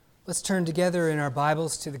Let's turn together in our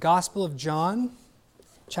Bibles to the Gospel of John,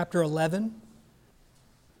 chapter 11.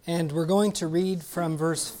 And we're going to read from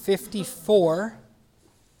verse 54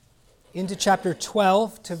 into chapter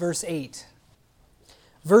 12 to verse 8.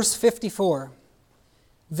 Verse 54.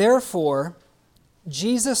 Therefore,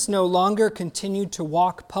 Jesus no longer continued to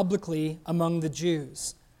walk publicly among the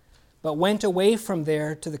Jews, but went away from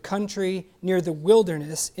there to the country near the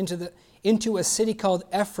wilderness into a city called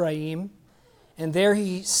Ephraim, and there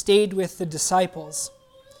he stayed with the disciples.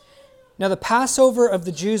 Now the Passover of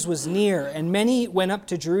the Jews was near, and many went up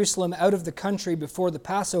to Jerusalem out of the country before the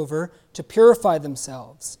Passover to purify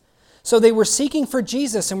themselves. So they were seeking for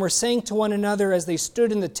Jesus and were saying to one another as they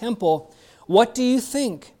stood in the temple, "What do you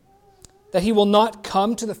think? That he will not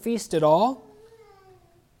come to the feast at all?"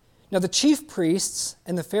 Now the chief priests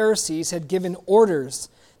and the Pharisees had given orders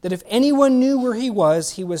that if anyone knew where he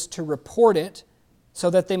was to report it so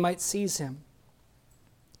that they might seize him.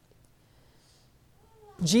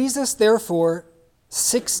 Jesus, therefore,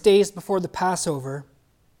 6 days before the Passover,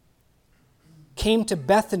 came to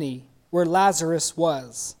Bethany where Lazarus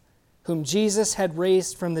was, whom Jesus had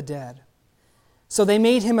raised from the dead. So they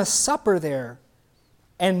made him a supper there,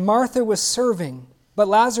 and Martha was serving, but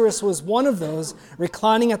Lazarus was one of those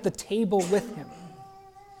reclining at the table with him.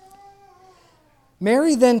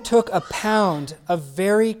 Mary then took a pound of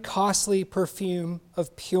very costly perfume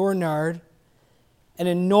of pure nard and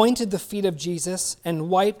anointed the feet of Jesus and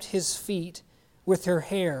wiped his feet with her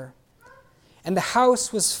hair. And the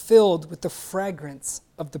house was filled with the fragrance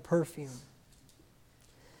of the perfume.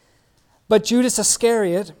 But Judas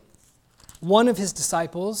Iscariot, one of his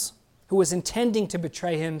disciples, who was intending to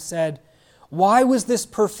betray him, said, "Why was this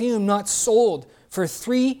perfume not sold for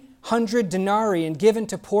 300 denarii and given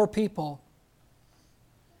to poor people?"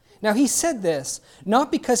 Now he said this,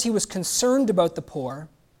 not because he was concerned about the poor,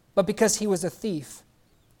 but because he was a thief.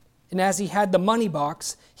 And as he had the money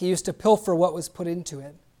box, he used to pilfer what was put into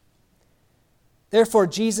it. Therefore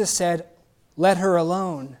Jesus said, "Let her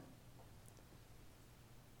alone,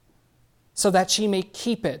 so that she may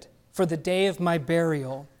keep it for the day of my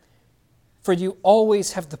burial. For you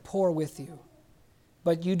always have the poor with you,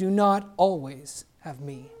 but you do not always have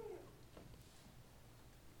me."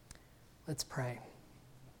 Let's pray.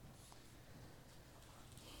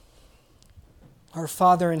 Our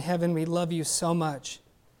Father in heaven, we love you so much.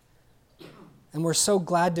 And we're so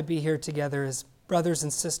glad to be here together as brothers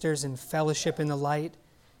and sisters in fellowship in the light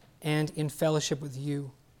and in fellowship with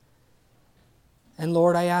you. And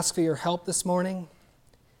Lord, I ask for your help this morning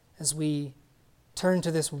as we turn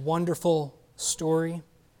to this wonderful story.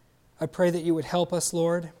 I pray that you would help us,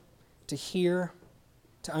 Lord, to hear,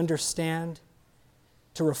 to understand,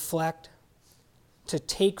 to reflect, to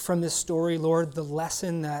take from this story, Lord, the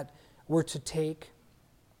lesson that we're to take,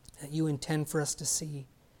 that you intend for us to see.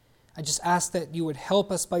 I just ask that you would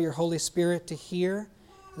help us by your Holy Spirit to hear,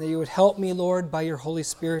 and that you would help me, Lord, by your Holy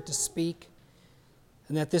Spirit to speak,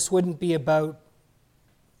 and that this wouldn't be about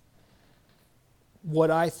what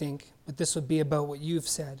I think, but this would be about what you've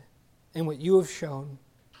said, and what you have shown,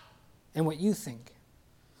 and what you think.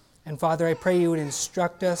 And Father, I pray you would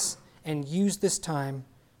instruct us and use this time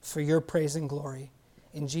for your praise and glory.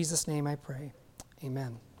 In Jesus' name I pray.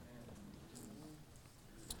 Amen.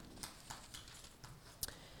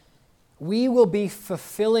 We will be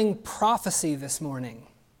fulfilling prophecy this morning.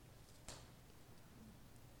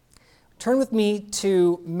 Turn with me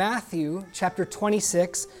to Matthew chapter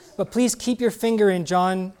 26, but please keep your finger in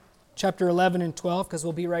John chapter 11 and 12 because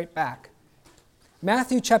we'll be right back.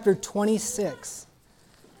 Matthew chapter 26.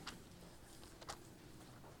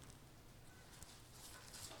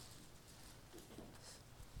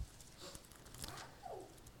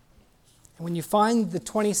 And when you find the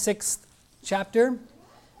 26th chapter,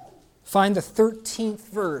 find the 13th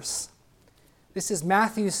verse. This is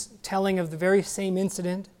Matthew's telling of the very same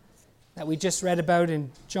incident that we just read about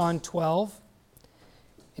in John 12.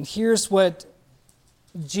 And here's what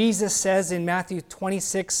Jesus says in Matthew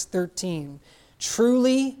 26:13.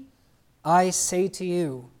 "Truly, I say to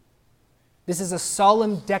you," this is a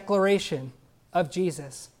solemn declaration of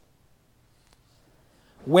Jesus,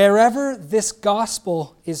 "wherever this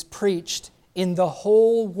gospel is preached in the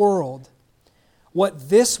whole world, what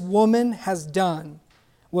this woman has done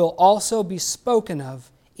will also be spoken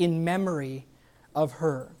of in memory of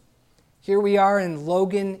her." Here we are in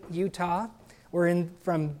Logan, Utah. We're in,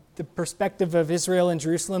 from the perspective of Israel and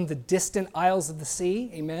Jerusalem, the distant isles of the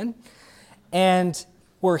sea. Amen. And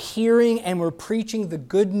we're hearing and we're preaching the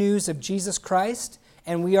good news of Jesus Christ.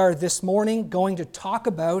 And we are this morning going to talk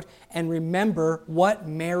about and remember what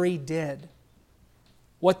Mary did.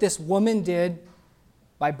 What this woman did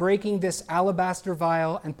by breaking this alabaster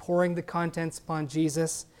vial and pouring the contents upon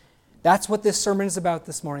Jesus. That's what this sermon is about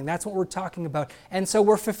this morning. That's what we're talking about. And so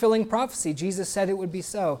we're fulfilling prophecy. Jesus said it would be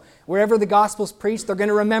so. Wherever the gospel's preached, they're going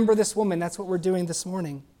to remember this woman. That's what we're doing this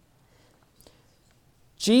morning.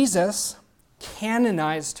 Jesus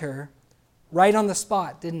canonized her right on the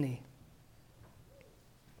spot, didn't he?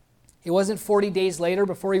 It wasn't 40 days later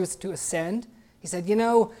before he was to ascend. He said,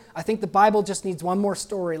 I think the Bible just needs one more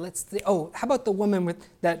story. How about the woman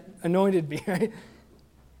that anointed me, right?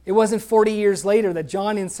 It wasn't 40 years later that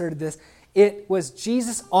John inserted this. It was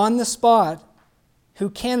Jesus on the spot who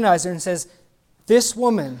canonized her and says, this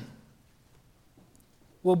woman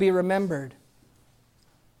will be remembered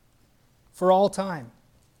for all time,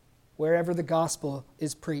 wherever the gospel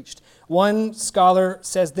is preached. One scholar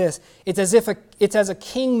says this, it's as a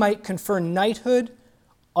king might confer knighthood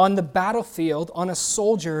on the battlefield on a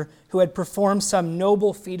soldier who had performed some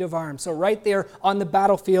noble feat of arms. So right there on the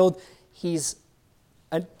battlefield, he's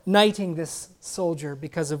knighting this soldier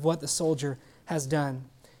because of what the soldier has done.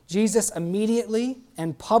 Jesus immediately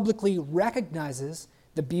and publicly recognizes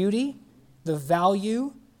the beauty, the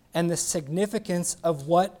value, and the significance of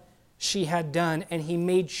what she had done, and he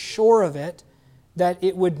made sure of it, that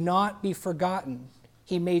it would not be forgotten.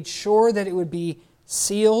 He made sure that it would be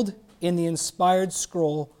sealed in the inspired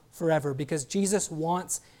scroll forever, because Jesus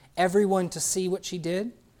wants everyone to see what she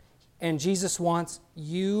did, and Jesus wants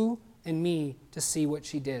you and me to see what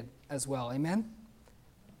she did as well. Amen?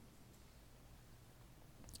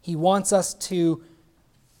 He wants us to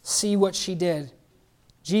see what she did.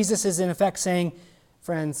 Jesus is in effect saying,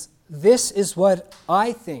 friends, this is what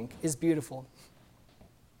I think is beautiful.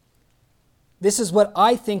 This is what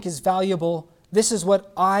I think is valuable. This is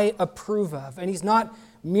what I approve of. And he's not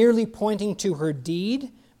merely pointing to her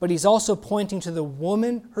deed, but he's also pointing to the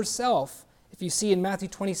woman herself. If you see in Matthew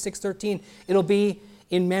 26:13, it'll be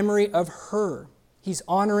in memory of her. He's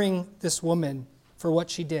honoring this woman for what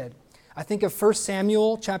she did. I think of 1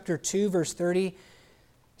 Samuel chapter 2, verse 30.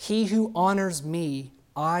 He who honors me,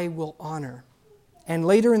 I will honor. And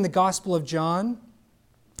later in the Gospel of John,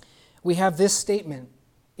 we have this statement.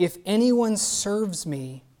 If anyone serves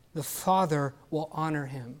me, the Father will honor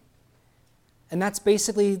him. And that's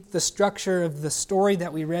basically the structure of the story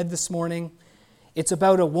that we read this morning. It's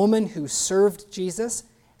about a woman who served Jesus.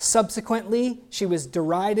 Subsequently, she was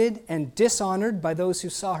derided and dishonored by those who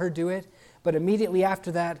saw her do it. But immediately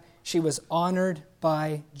after that, she was honored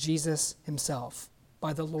by Jesus himself,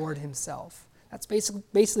 by the Lord himself. That's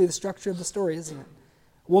basically the structure of the story, isn't it?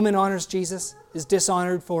 A woman honors Jesus, is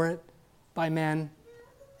dishonored for it by men,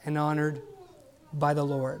 and honored by the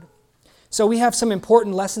Lord. So we have some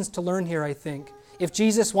important lessons to learn here, I think. If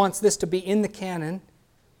Jesus wants this to be in the canon,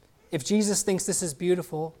 if Jesus thinks this is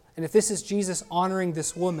beautiful, and if this is Jesus honoring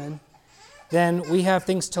this woman, then we have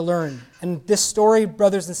things to learn. And this story,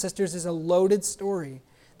 brothers and sisters, is a loaded story.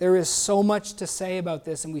 There is so much to say about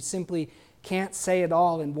this, and we simply can't say it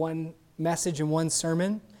all in one message, in one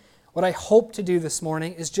sermon. What I hope to do this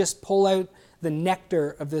morning is just pull out the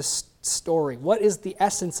nectar of this story. What is the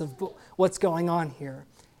essence of what's going on here?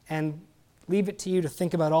 And leave it to you to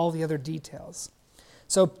think about all the other details.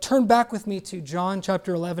 So turn back with me to John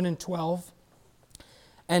chapter 11 and 12,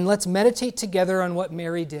 and let's meditate together on what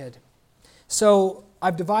Mary did. So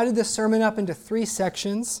I've divided this sermon up into 3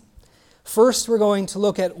 sections. First, we're going to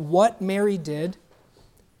look at what Mary did.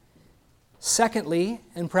 Secondly,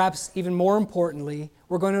 and perhaps even more importantly,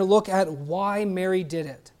 we're going to look at why Mary did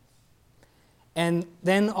it. And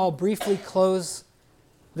then I'll briefly close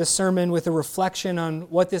the sermon with a reflection on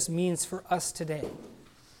what this means for us today.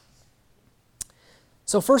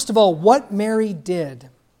 So first of all, what Mary did.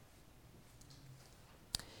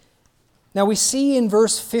 Now we see in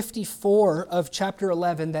verse 54 of chapter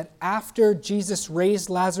 11 that after Jesus raised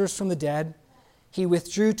Lazarus from the dead, he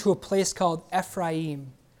withdrew to a place called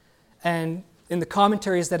Ephraim. And in the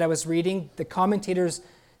commentaries that I was reading, the commentators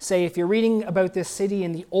say if you're reading about this city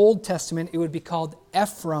in the Old Testament, it would be called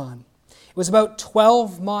Ephron. It was about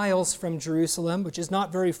 12 miles from Jerusalem, which is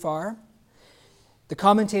not very far. The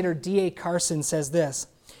commentator D.A. Carson says this: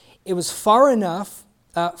 it was far enough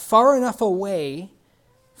away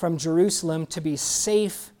from Jerusalem to be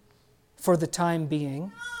safe for the time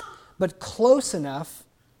being, but close enough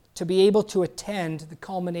to be able to attend the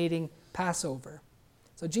culminating Passover.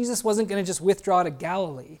 So Jesus wasn't going to just withdraw to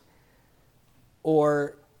Galilee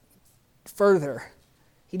or further.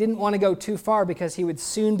 He didn't want to go too far because he would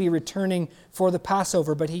soon be returning for the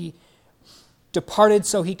Passover, but he departed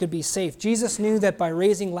so he could be safe. Jesus knew that by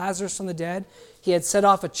raising Lazarus from the dead, he had set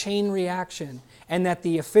off a chain reaction, and that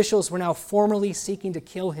the officials were now formally seeking to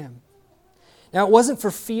kill him. Now, it wasn't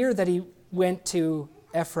for fear that he went to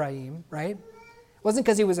Ephraim, right? It wasn't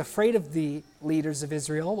because he was afraid of the leaders of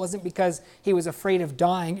Israel. It wasn't because he was afraid of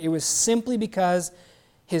dying. It was simply because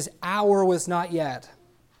his hour was not yet.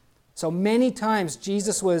 So many times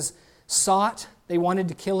Jesus was sought. They wanted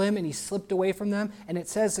to kill him, and he slipped away from them. And it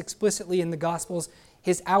says explicitly in the Gospels,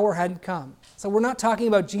 his hour hadn't come. So we're not talking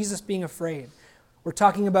about Jesus being afraid. We're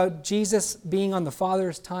talking about Jesus being on the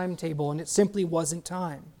Father's timetable, and it simply wasn't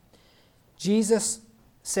time. Jesus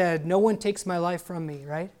said, "No one takes my life from me,"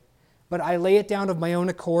 right? "But I lay it down of my own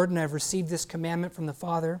accord, and I've received this commandment from the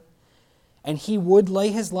Father." And he would lay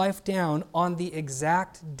his life down on the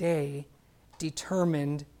exact day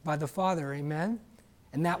determined by the Father, amen?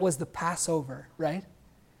 And that was the Passover, right?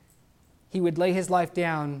 He would lay his life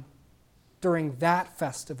down during that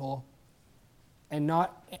festival and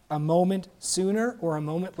not a moment sooner or a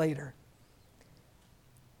moment later.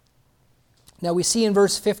 Now we see in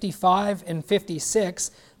verse 55 and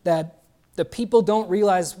 56 that the people don't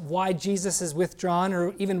realize why Jesus is withdrawn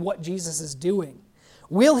or even what Jesus is doing.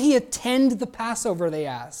 Will he attend the Passover, they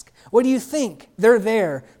ask. What do you think? They're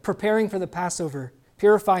there preparing for the Passover,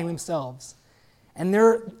 purifying themselves. And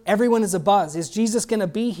everyone is abuzz. Is Jesus going to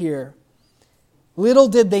be here? Little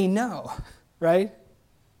did they know, right?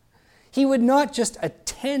 He would not just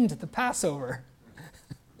attend the Passover.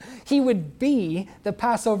 He would be the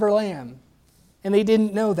Passover lamb. And they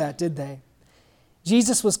didn't know that, did they?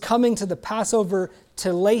 Jesus was coming to the Passover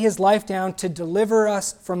to lay his life down to deliver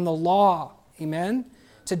us from the law. Amen?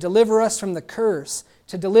 To deliver us from the curse.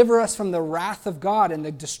 To deliver us from the wrath of God and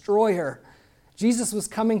the destroyer. Jesus was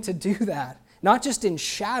coming to do that. Not just in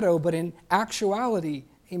shadow, but in actuality.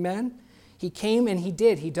 Amen? He came and he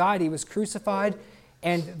did. He died. He was crucified.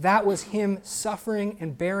 And that was him suffering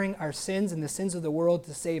and bearing our sins and the sins of the world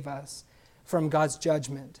to save us from God's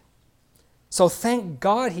judgment. So thank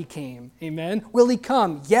God he came. Amen? Will he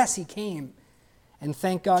come? Yes, he came. And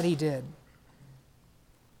thank God he did.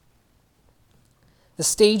 The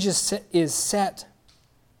stage is set.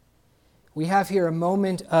 We have here a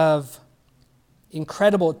moment of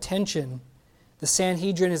incredible tension. The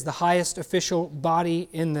Sanhedrin is the highest official body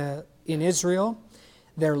in Israel.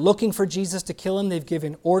 They're looking for Jesus to kill him. They've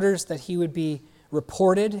given orders that he would be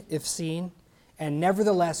reported if seen. And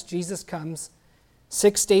nevertheless, Jesus comes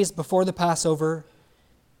 6 days before the Passover.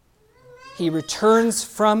 He returns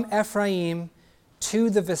from Ephraim to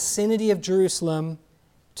the vicinity of Jerusalem,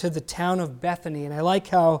 to the town of Bethany. And I like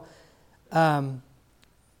how,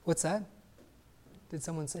 what's that? Did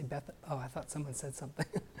someone say Bethany? Oh, I thought someone said something.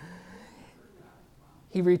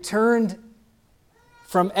 He returned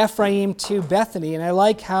from Ephraim to Bethany. And I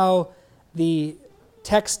like how the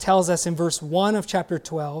text tells us in verse 1 of chapter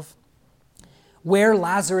 12 where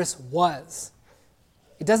Lazarus was.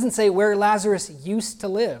 It doesn't say where Lazarus used to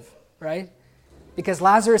live, right? Because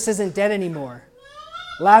Lazarus isn't dead anymore.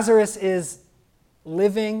 Lazarus is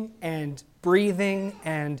living and breathing,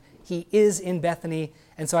 and he is in Bethany.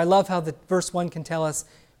 And so I love how the verse 1 can tell us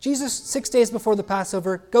Jesus, 6 days before the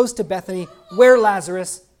Passover, goes to Bethany where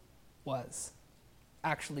Lazarus was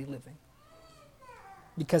actually living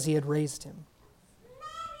because he had raised him.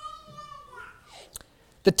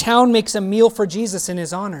 The town makes a meal for Jesus in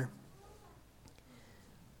his honor.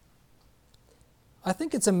 I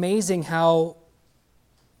think it's amazing how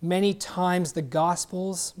many times the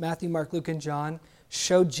Gospels, Matthew, Mark, Luke, and John,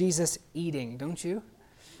 showed Jesus eating, don't you?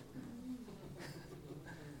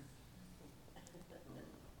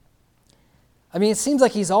 I mean, it seems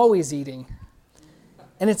like he's always eating.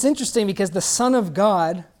 And it's interesting because the Son of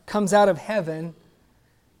God comes out of heaven,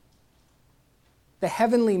 the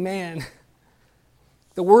heavenly man,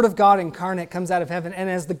 the Word of God incarnate comes out of heaven. And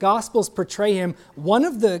as the Gospels portray him, one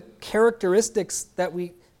of the characteristics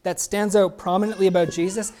that stands out prominently about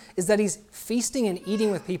Jesus is that he's feasting and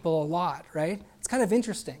eating with people a lot, right? It's kind of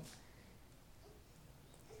interesting.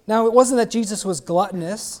 Now, it wasn't that Jesus was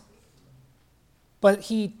gluttonous, but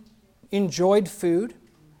he enjoyed food,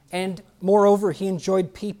 and moreover, he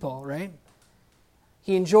enjoyed people, right?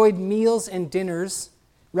 He enjoyed meals and dinners,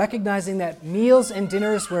 recognizing that meals and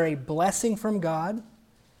dinners were a blessing from God,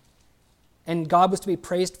 and God was to be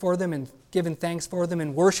praised for them and given thanks for them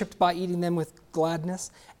and worshipped by eating them with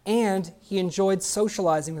gladness. And he enjoyed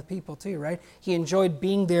socializing with people too, right? He enjoyed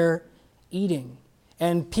being there eating.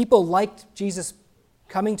 And people liked Jesus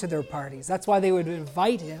coming to their parties. That's why they would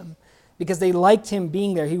invite him, because they liked him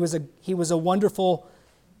being there. He was a wonderful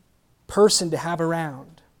person to have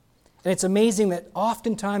around. And it's amazing that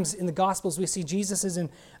oftentimes in the Gospels we see Jesus is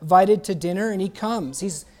invited to dinner and he comes.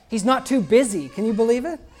 He's not too busy. Can you believe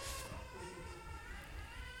it?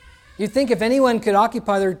 You'd think if anyone could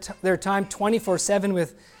occupy their time 24/7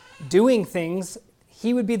 with doing things,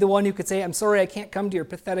 he would be the one who could say, I'm sorry I can't come to your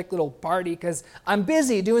pathetic little party because I'm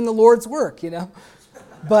busy doing the Lord's work,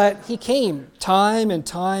 But he came time and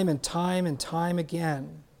time and time and time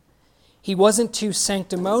again. He wasn't too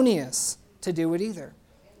sanctimonious to do it either.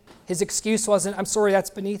 His excuse wasn't, I'm sorry, that's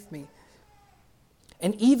beneath me.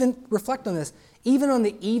 And even, reflect on this, even on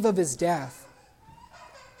the eve of his death,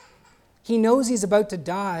 he knows he's about to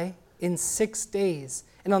die in 6 days.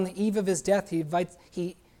 And on the eve of his death,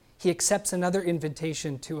 he accepts another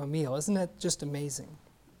invitation to a meal. Isn't that just amazing?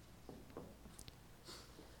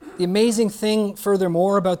 The amazing thing,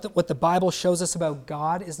 furthermore, about what the Bible shows us about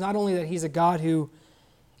God is not only that he's a God who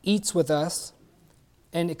eats with us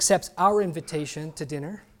and accepts our invitation to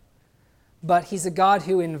dinner, but he's a God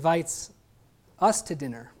who invites us to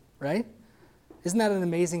dinner, right? Isn't that an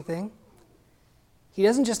amazing thing? He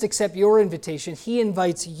doesn't just accept your invitation, he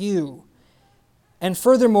invites you. And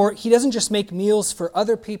furthermore, he doesn't just make meals for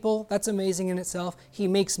other people. That's amazing in itself. He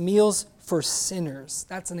makes meals for sinners.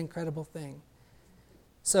 That's an incredible thing.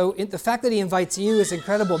 So the fact that he invites you is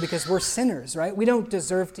incredible because we're sinners, right? We don't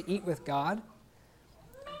deserve to eat with God.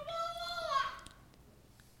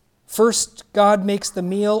 First, God makes the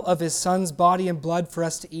meal of his Son's body and blood for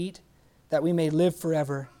us to eat, that we may live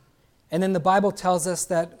forever. And then the Bible tells us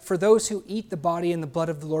that for those who eat the body and the blood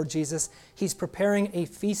of the Lord Jesus, he's preparing a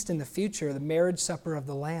feast in the future, the marriage supper of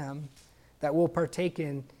the Lamb, that we'll partake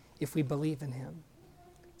in if we believe in him.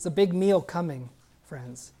 It's a big meal coming,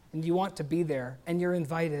 friends. And you want to be there, and you're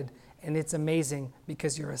invited, and it's amazing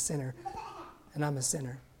because you're a sinner, and I'm a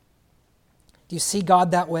sinner. Do you see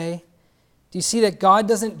God that way? Do you see that God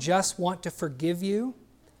doesn't just want to forgive you?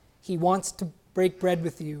 He wants to break bread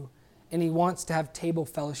with you, and he wants to have table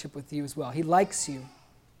fellowship with you as well. He likes you.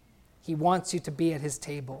 He wants you to be at his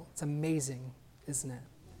table. It's amazing, isn't it?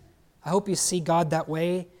 I hope you see God that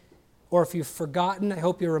way, or if you've forgotten, I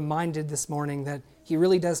hope you're reminded this morning that he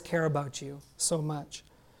really does care about you so much.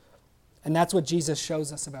 And that's what Jesus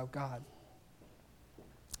shows us about God.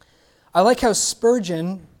 I like how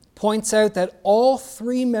Spurgeon points out that all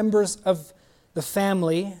three members of the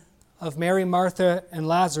family of Mary, Martha, and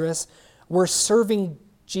Lazarus were serving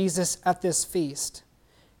Jesus at this feast.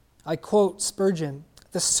 I quote Spurgeon,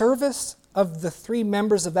 "The service of the three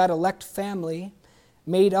members of that elect family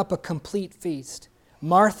made up a complete feast.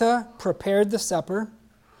 Martha prepared the supper,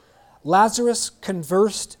 Lazarus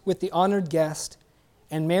conversed with the honored guest,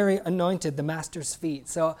 and Mary anointed the master's feet."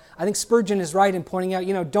 So I think Spurgeon is right in pointing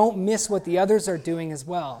out, don't miss what the others are doing as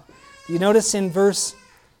well. You notice in verse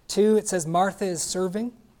 2, it says Martha is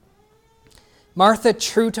serving. Martha,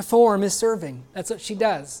 true to form, is serving. That's what she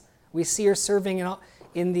does. We see her serving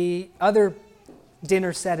in the other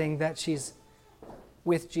dinner setting that she's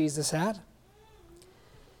with Jesus at.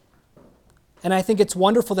 And I think it's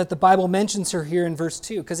wonderful that the Bible mentions her here in verse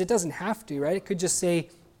 2, because it doesn't have to, right? It could just say,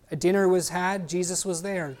 a dinner was had, Jesus was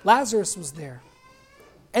there, Lazarus was there,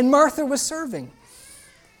 and Martha was serving.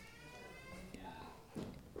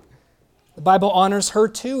 The Bible honors her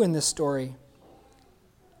too in this story.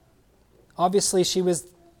 Obviously,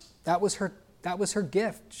 that was her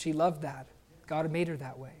gift. She loved that. God had made her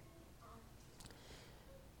that way.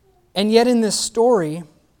 And yet in this story,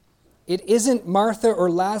 it isn't Martha or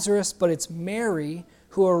Lazarus, but it's Mary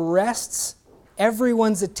who arrests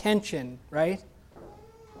everyone's attention, right?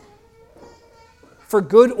 For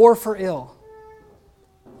good or for ill.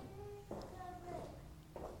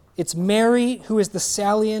 It's Mary who is the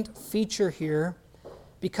salient feature here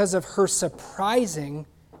because of her surprising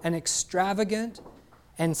and extravagant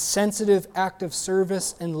and sensitive act of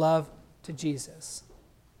service and love to Jesus.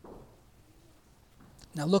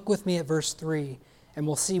 Now look with me at verse 3, and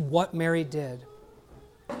we'll see what Mary did.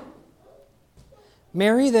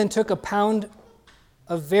 Mary then took a pound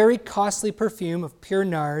of very costly perfume of pure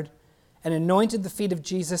nard and anointed the feet of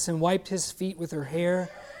Jesus and wiped his feet with her hair,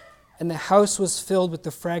 and the house was filled with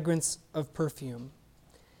the fragrance of perfume.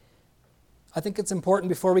 I think it's important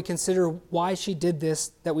before we consider why she did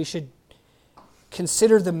this, that we should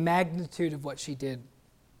consider the magnitude of what she did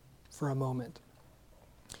for a moment.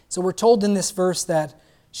 So we're told in this verse that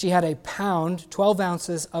she had a pound, 12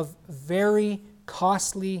 ounces, of very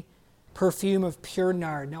costly perfume of pure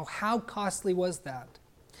nard. Now, how costly was that?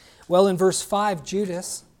 Well, in verse 5,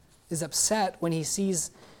 Judas is upset when he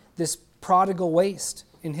sees this prodigal waste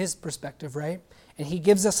in his perspective, right? And he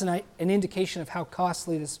gives us an indication of how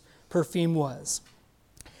costly this perfume was.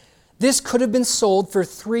 This could have been sold for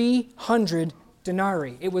 300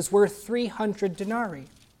 denarii. It was worth 300 denarii.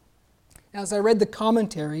 Now, as I read the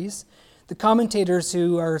commentaries, the commentators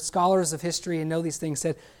who are scholars of history and know these things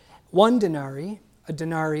said a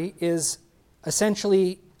denarii is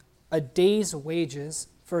essentially a day's wages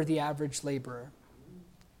for the average laborer.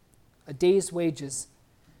 a day's wages.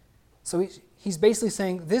 So he's basically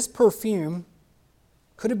saying this perfume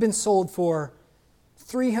could have been sold for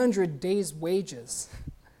 300 days' wages.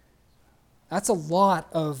 That's a lot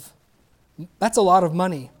of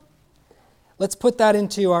money. Let's put that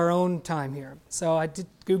into our own time here. So I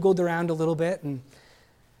Googled around a little bit, and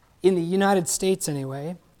in the United States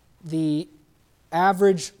anyway, the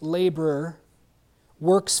average laborer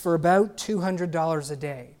works for about $200 a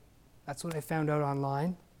day. That's what I found out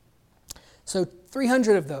online. So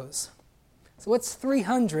 300 of those. So what's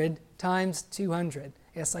 300 times 200?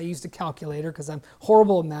 Yes, I used a calculator because I'm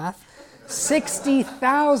horrible at math.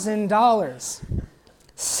 $60,000.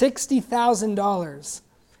 $60,000.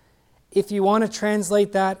 If you want to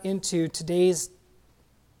translate that into today's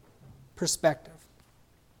perspective.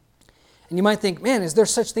 And you might think, man, is there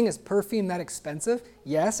such thing as perfume that expensive?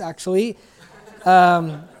 Yes, actually.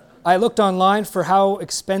 I looked online for how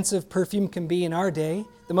expensive perfume can be in our day.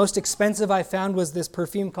 The most expensive I found was this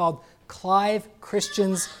perfume called Clive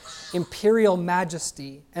Christian's Imperial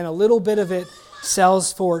Majesty, and a little bit of it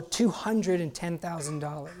sells for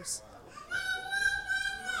 $210,000.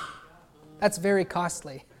 That's very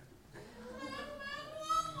costly.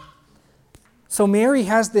 So Mary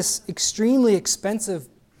has this extremely expensive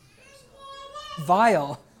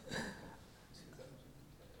vial.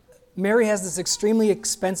 Mary has this extremely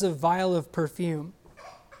expensive vial of perfume.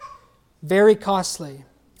 Very costly.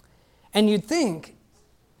 And you'd think,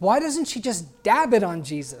 why doesn't she just dab it on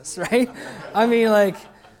Jesus, right? I mean,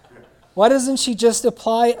 why doesn't she just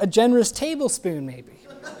apply a generous tablespoon maybe?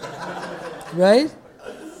 Right?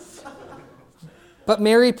 But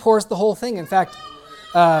Mary pours the whole thing. In fact,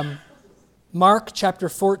 Mark chapter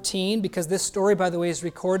 14, because this story, by the way, is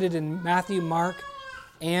recorded in Matthew, Mark,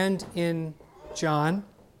 and in John,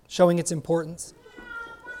 showing its importance.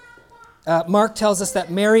 Mark tells us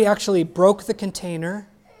that Mary actually broke the container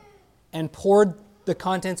and poured the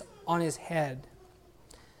contents on his head.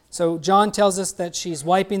 So John tells us that she's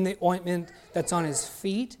wiping the ointment that's on his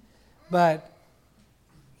feet, but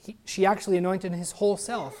she actually anointed his whole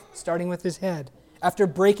self, starting with his head. After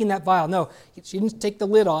breaking that vial, no, she didn't take the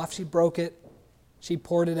lid off, she broke it, she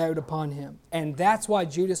poured it out upon him. And that's why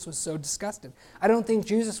Judas was so disgusted. I don't think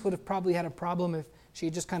Jesus would have probably had a problem if she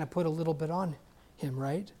had just kind of put a little bit on him,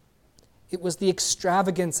 right? It was the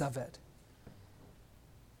extravagance of it.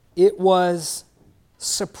 It was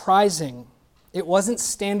surprising. It wasn't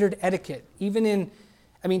standard etiquette.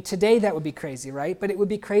 Today that would be crazy, right? But it would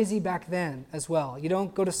be crazy back then as well. You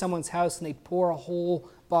don't go to someone's house and they pour a whole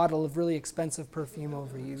bottle of really expensive perfume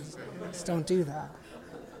over you. Just don't do that.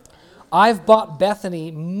 I've bought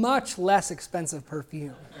Bethany much less expensive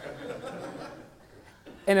perfume.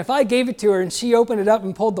 And if I gave it to her and she opened it up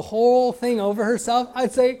and pulled the whole thing over herself,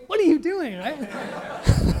 I'd say, what are you doing,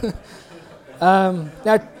 right? Now,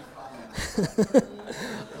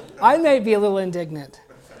 I may be a little indignant,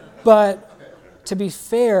 but to be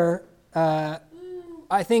fair, I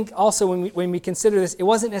think also when we consider this, it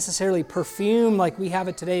wasn't necessarily perfume like we have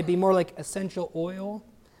it today. It'd be more like essential oil.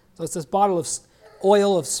 So it's this bottle of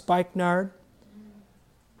oil of spikenard.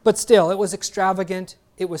 But still, it was extravagant.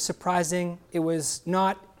 It was surprising. It was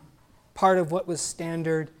not part of what was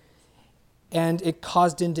standard, and it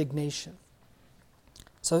caused indignation.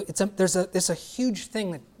 So there's a huge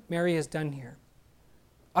thing that Mary has done here.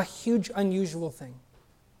 A huge, unusual thing.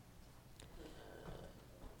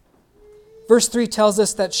 Verse 3 tells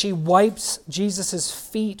us that she wipes Jesus'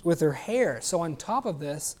 feet with her hair. So on top of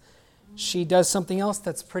this, she does something else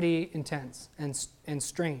that's pretty intense and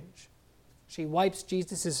strange. She wipes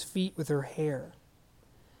Jesus' feet with her hair.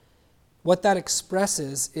 What that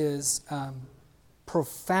expresses is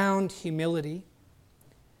profound humility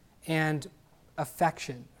and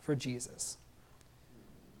affection for Jesus.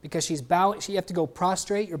 Because you have to go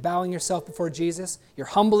prostrate, you're bowing yourself before Jesus, you're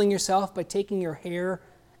humbling yourself by taking your hair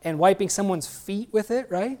and wiping someone's feet with it,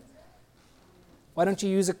 right? Why don't you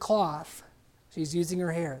use a cloth? She's using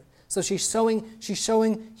her hair. So she's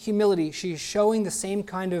showing humility. She's showing the same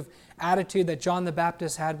kind of attitude that John the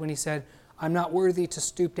Baptist had when he said, I'm not worthy to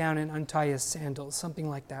stoop down and untie his sandals. Something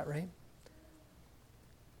like that, right?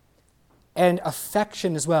 And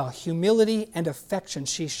affection as well. Humility and affection.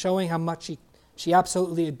 She's showing how much she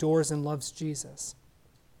absolutely adores and loves Jesus.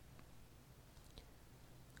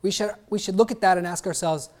 We should look at that and ask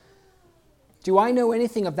ourselves, do I know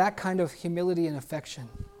anything of that kind of humility and affection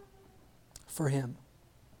for him?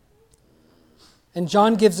 And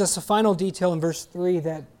John gives us a final detail in verse 3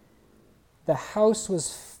 that the house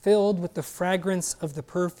was filled with the fragrance of the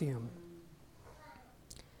perfume.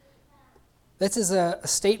 This is a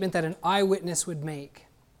statement that an eyewitness would make.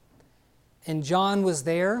 And John was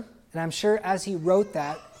there, and I'm sure as he wrote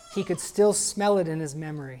that, he could still smell it in his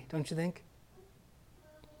memory, don't you think?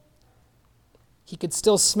 He could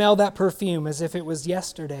still smell that perfume as if it was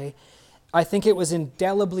yesterday. I think it was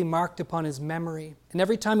indelibly marked upon his memory. And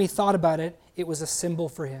every time he thought about it, it was a symbol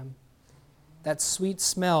for him. That sweet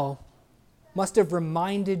smell must have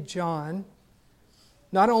reminded John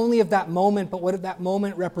not only of that moment, but what that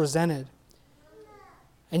moment represented.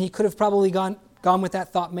 And he could have probably gone with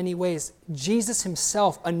that thought many ways. Jesus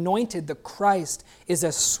himself, anointed, the Christ, is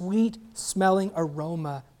a sweet-smelling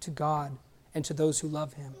aroma to God and to those who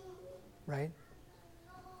love him, right?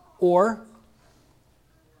 Or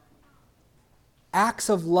acts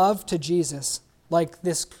of love to Jesus, like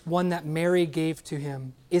this one that Mary gave to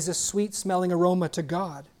him, is a sweet-smelling aroma to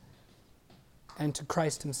God and to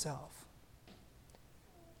Christ himself.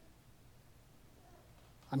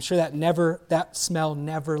 I'm sure that smell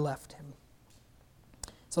never left him.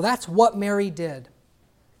 So that's what Mary did.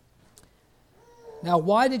 Now,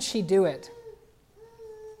 why did she do it?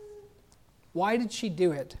 Why did she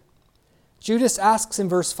do it? Judas asks in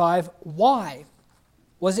verse 5, why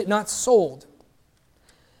was it not sold?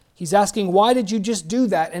 He's asking, why did you just do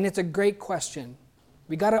that? And it's a great question.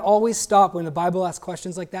 We got to always stop when the Bible asks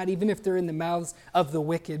questions like that, even if they're in the mouths of the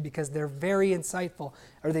wicked, because they're very insightful,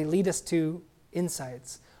 or they lead us to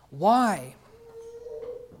insights. Why?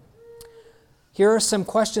 Here are some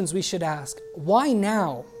questions we should ask. Why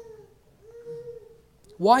now?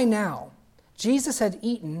 Why now? Jesus had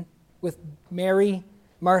eaten with Mary,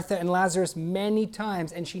 Martha, and Lazarus many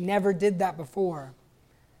times, and she never did that before.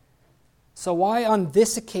 So why on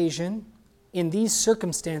this occasion, in these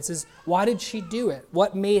circumstances, why did she do it?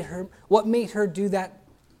 What made her do that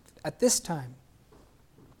at this time?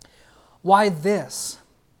 Why this?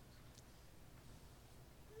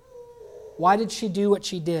 Why did she do what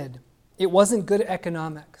she did? It wasn't good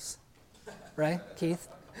economics, right, Keith?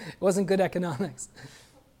 It wasn't good economics.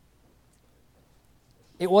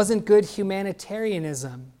 It wasn't good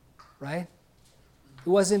humanitarianism, right? It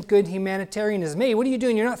wasn't good humanitarianism. Hey, what are you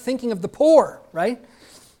doing? You're not thinking of the poor, right?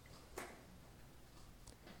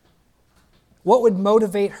 What would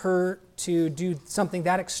motivate her to do something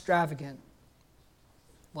that extravagant,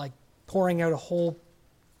 like pouring out a whole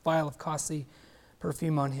vial of costly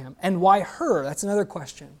perfume on him? And why her? That's another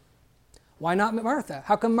question. Why not Martha?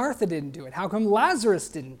 How come Martha didn't do it? How come Lazarus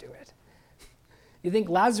didn't do it? You think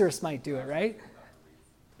Lazarus might do it, right?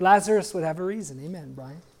 Lazarus would have a reason. Amen,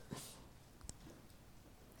 Brian.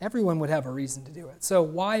 Everyone would have a reason to do it. So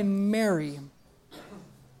why Mary?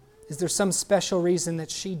 Is there some special reason that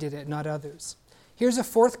she did it, not others? Here's a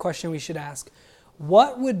fourth question we should ask.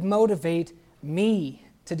 What would motivate me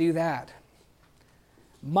to do that?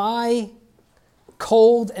 My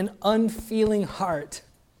cold and unfeeling heart.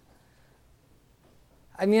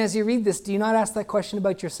 I mean, as you read this, do you not ask that question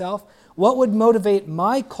about yourself? What would motivate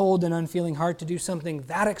my cold and unfeeling heart to do something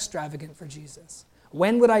that extravagant for Jesus?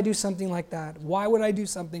 When would I do something like that? Why would I do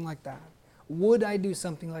something like that? Would I do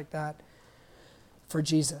something like that for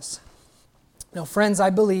Jesus? Now, friends,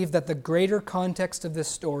 I believe that the greater context of this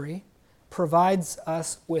story provides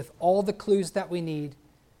us with all the clues that we need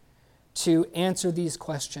to answer these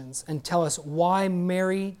questions and tell us why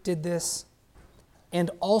Mary did this, and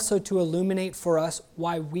also to illuminate for us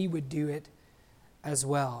why we would do it as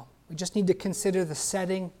well. We just need to consider the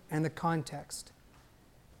setting and the context,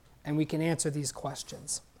 and we can answer these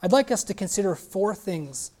questions. I'd like us to consider 4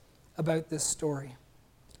 things about this story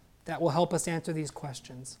that will help us answer these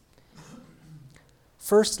questions.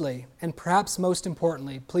 Firstly, and perhaps most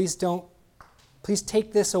importantly, please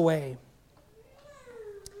take this away.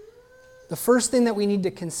 The first thing that we need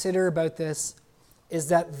to consider about this is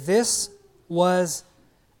that this was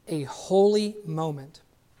a holy moment.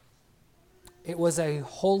 It was a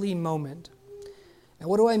holy moment. Now,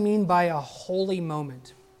 what do I mean by a holy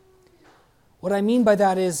moment? What I mean by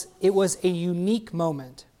that is it was a unique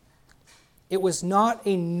moment. It was not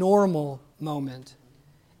a normal moment.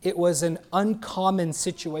 It was an uncommon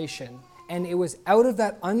situation. And it was out of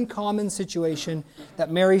that uncommon situation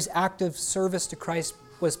that Mary's act of service to Christ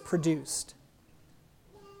was produced.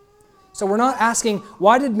 So we're not asking,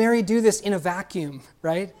 why did Mary do this in a vacuum,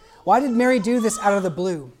 right? Why did Mary do this out of the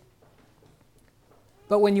blue?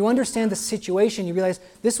 But when you understand the situation, you realize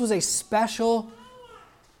this was a special,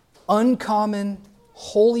 uncommon,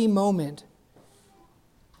 holy moment.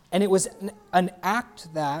 And it was an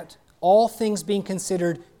act that, all things being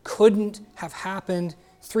considered, couldn't have happened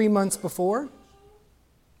 3 months before,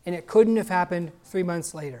 and it couldn't have happened 3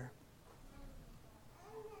 months later.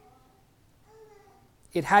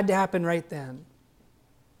 It had to happen right then.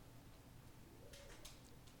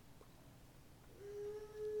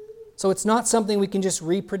 So it's not something we can just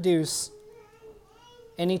reproduce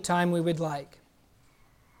anytime we would like.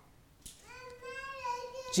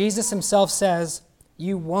 Jesus himself says,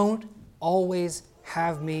 "You won't always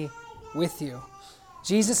have me with you."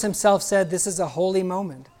 Jesus himself said this is a holy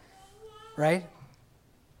moment, right?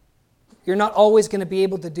 You're not always going to be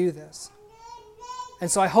able to do this. And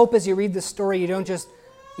so I hope as you read this story, you don't just,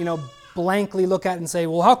 blankly look at it and say,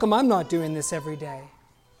 well, how come I'm not doing this every day?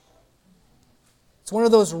 It's one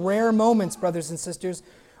of those rare moments, brothers and sisters,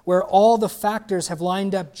 where all the factors have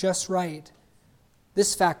lined up just right.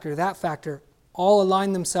 This factor, that factor, all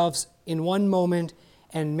align themselves in one moment,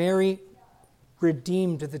 and Mary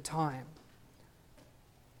redeemed the time.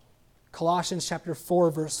 Colossians chapter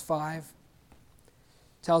 4, verse 5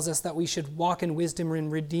 tells us that we should walk in wisdom in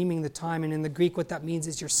redeeming the time. And in the Greek, what that means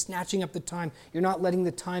is you're snatching up the time. You're not letting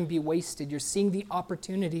the time be wasted. You're seeing the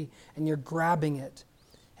opportunity and you're grabbing it.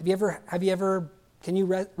 Can you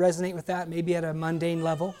resonate with that, maybe at a mundane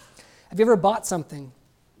level? Have you ever bought something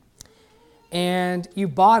and you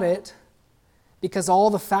bought it because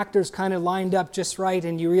all the factors kind of lined up just right,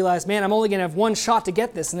 and you realize, man, I'm only going to have one shot to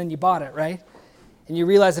get this, and then you bought it, right? And you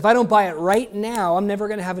realize if I don't buy it right now, I'm never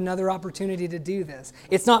going to have another opportunity to do this.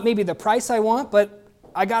 It's not maybe the price I want, but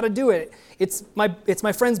I got to do it. It's my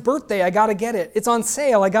friend's birthday, I got to get it. It's on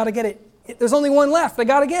sale, I got to get it. There's only one left, I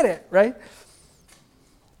got to get it, right?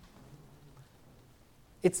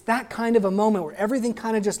 It's that kind of a moment where everything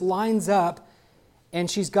kind of just lines up, and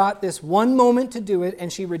she's got this one moment to do it,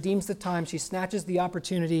 and she redeems the time, she snatches the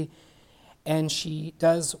opportunity, and she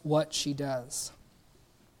does what she does.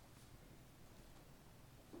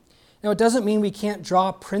 Now, it doesn't mean we can't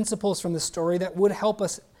draw principles from the story that would help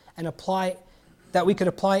us and that we could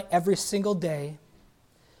apply every single day.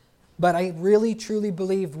 But I really, truly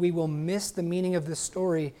believe we will miss the meaning of this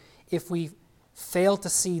story if we fail to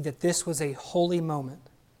see that this was a holy moment.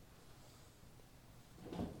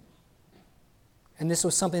 And this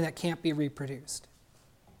was something that can't be reproduced.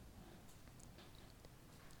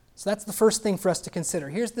 So that's the first thing for us to consider.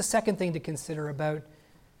 Here's the second thing to consider about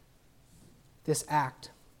this act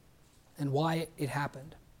and why it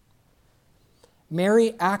happened.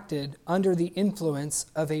 Mary acted under the influence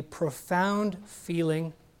of a profound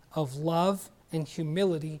feeling of love and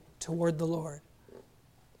humility toward the Lord.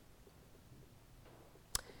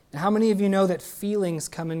 Now, how many of you know that feelings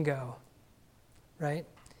come and go, right?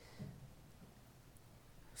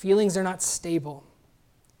 Feelings are not stable.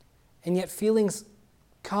 And yet feelings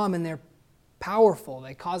come and they're powerful.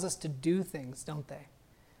 They cause us to do things, don't they?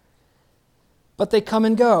 But they come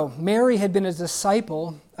and go. Mary had been a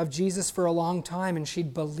disciple of Jesus for a long time, and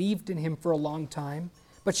she'd believed in him for a long time,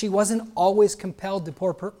 but she wasn't always compelled to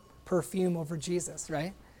pour perfume over Jesus,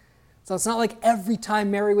 right? So it's not like every time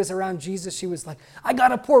Mary was around Jesus, she was like, I got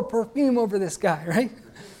to pour perfume over this guy, right?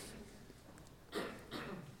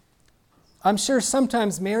 I'm sure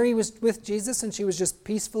sometimes Mary was with Jesus and she was just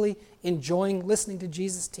peacefully enjoying listening to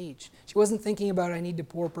Jesus teach. She wasn't thinking about, I need to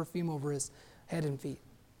pour perfume over his head and feet.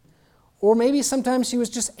 Or maybe sometimes she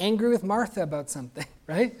was just angry with Martha about something,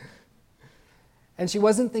 right? And she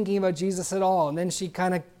wasn't thinking about Jesus at all. And then she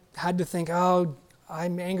kind of had to think, oh,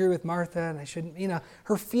 I'm angry with Martha and I shouldn't,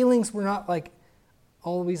 her feelings were not like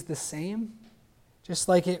always the same, just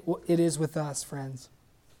like it is with us, friends.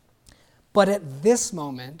 But at this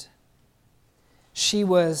moment, she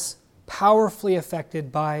was powerfully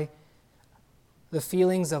affected by the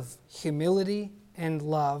feelings of humility and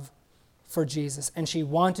love for Jesus, and she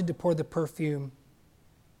wanted to pour the perfume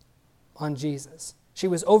on Jesus. She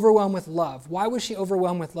was overwhelmed with love. Why was she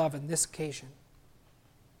overwhelmed with love on this occasion?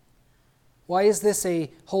 Why is this a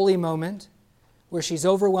holy moment where she's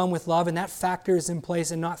overwhelmed with love and that factor is in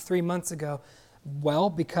place and not 3 months ago? Well,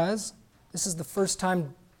 because this is the first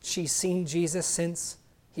time she's seen Jesus since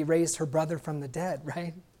he raised her brother from the dead,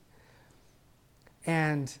 right?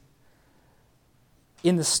 And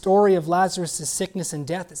in the story of Lazarus' sickness and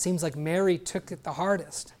death, it seems like Mary took it the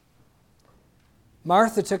hardest.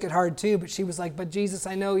 Martha took it hard too, but she was like, but Jesus,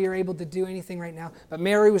 I know you're able to do anything right now. But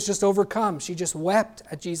Mary was just overcome. She just wept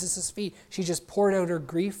at Jesus' feet. She just poured out her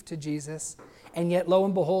grief to Jesus. And yet, lo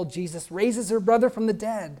and behold, Jesus raises her brother from the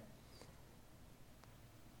dead.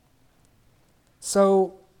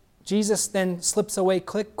 So Jesus then slips away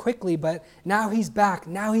quickly, but now he's back.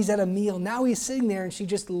 Now he's at a meal. Now he's sitting there, and she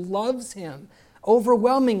just loves him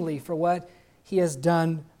overwhelmingly for what he has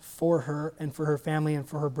done for her and for her family and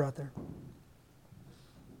for her brother.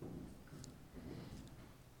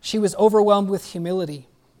 She was overwhelmed with humility.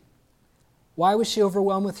 Why was she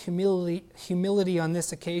overwhelmed with humility on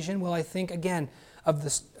this occasion? Well, I think, again,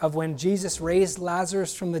 of when Jesus raised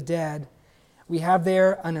Lazarus from the dead, we have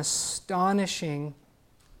there an astonishing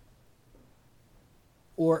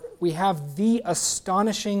or we have the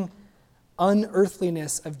astonishing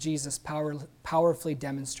unearthliness of Jesus powerfully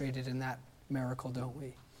demonstrated in that miracle, don't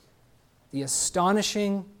we? The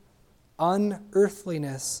astonishing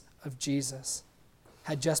unearthliness of Jesus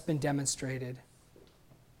had just been demonstrated.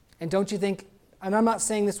 And don't you think, and I'm not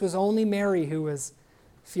saying this was only Mary who was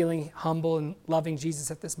feeling humble and loving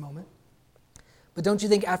Jesus at this moment, but don't you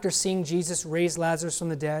think after seeing Jesus raise Lazarus from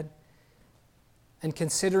the dead and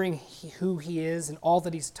considering who he is and all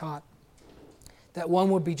that he's taught, that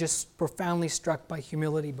one would be just profoundly struck by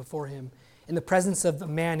humility before him in the presence of a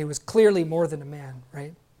man who was clearly more than a man,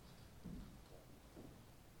 right?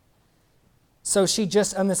 So she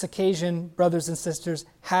just on this occasion, brothers and sisters,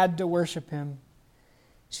 had to worship him.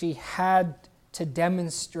 She had to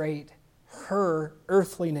demonstrate her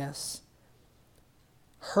earthliness,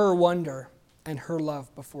 her wonder, and her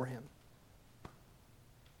love before him.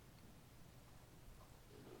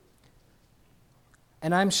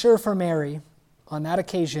 And I'm sure for Mary, on that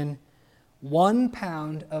occasion, 1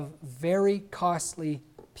 pound of very costly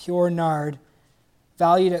pure nard,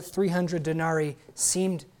 valued at 300 denarii,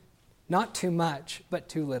 seemed not too much, but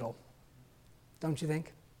too little. Don't you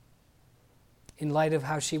think? In light of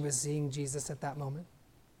how she was seeing Jesus at that moment.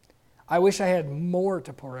 I wish I had more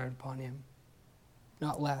to pour out upon him,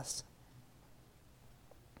 not less.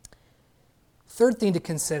 Third thing to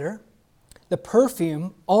consider, the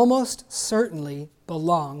perfume almost certainly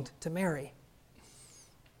belonged to Mary.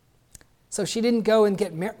 So she didn't go and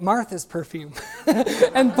get Martha's perfume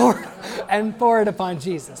and pour it upon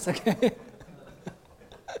Jesus. Okay?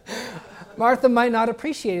 Martha might not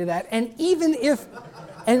appreciate that. And even if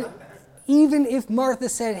Martha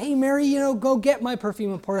said, hey, Mary, go get my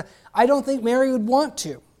perfume and pour it, I don't think Mary would want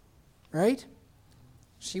to, right?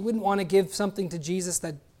 She wouldn't want to give something to Jesus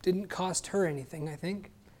that didn't cost her anything, I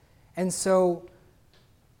think. And so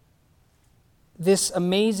this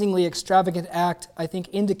amazingly extravagant act, I think,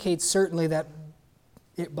 indicates certainly that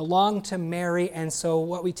it belonged to Mary. And so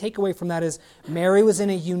what we take away from that is Mary was in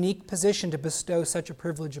a unique position to bestow such a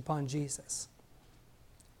privilege upon Jesus.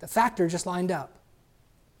 The factor just lined up.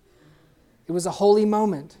 It was a holy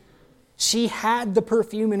moment. She had the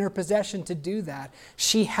perfume in her possession to do that.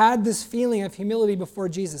 She had this feeling of humility before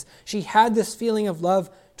Jesus. She had this feeling of love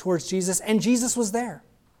towards Jesus, and Jesus was there.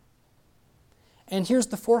 And here's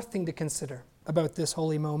the fourth thing to consider about this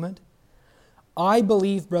holy moment. I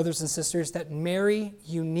believe, brothers and sisters, that Mary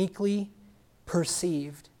uniquely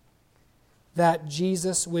perceived that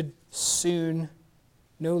Jesus would soon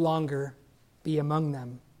no longer be among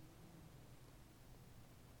them.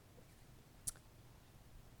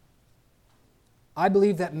 I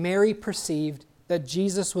believe that Mary perceived that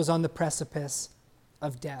Jesus was on the precipice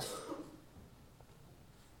of death.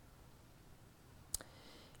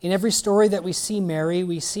 In every story that we see Mary,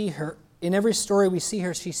 we see her. In every story we see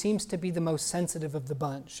her, she seems to be the most sensitive of the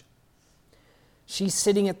bunch. She's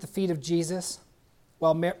sitting at the feet of Jesus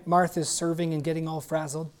while Martha's serving and getting all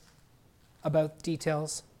frazzled about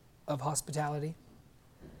details of hospitality.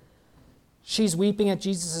 She's weeping at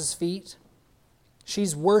Jesus' feet.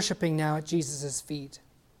 She's worshiping now at Jesus' feet.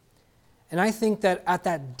 And I think that at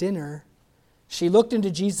that dinner, she looked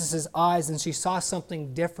into Jesus' eyes and she saw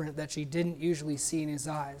something different that she didn't usually see in his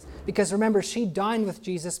eyes. Because remember, she dined with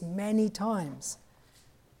Jesus many times.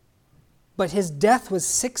 But his death was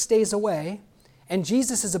 6 days away, and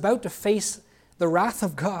Jesus is about to face the wrath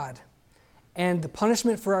of God and the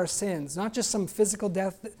punishment for our sins. Not just some physical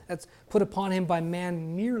death that's put upon him by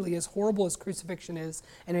man, nearly as horrible as crucifixion is,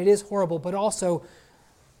 and it is horrible, but also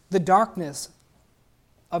the darkness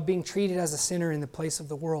of being treated as a sinner in the place of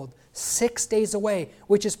the world. 6 days away,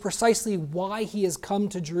 which is precisely why he has come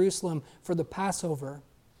to Jerusalem for the Passover.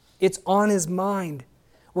 It's on his mind.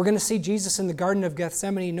 We're going to see Jesus in the Garden of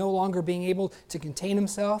Gethsemane no longer being able to contain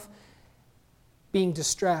himself, being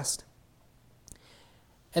distressed.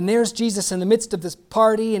 And there's Jesus in the midst of this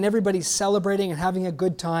party, and everybody's celebrating and having a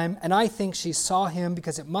good time. And I think she saw him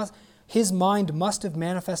because his mind must have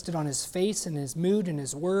manifested on his face and his mood and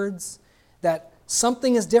his words that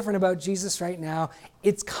something is different about Jesus right now.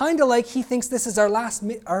 It's kind of like he thinks this is our last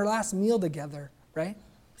meal together, right?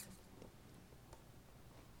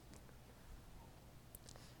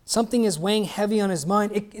 Something is weighing heavy on his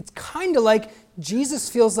mind. It's kind of like Jesus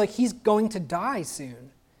feels like he's going to die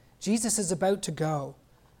soon. Jesus is about to go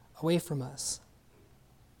away from us.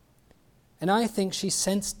 And I think she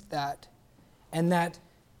sensed that, and that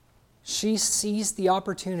she seized the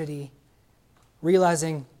opportunity,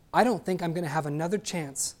 realizing, I don't think I'm going to have another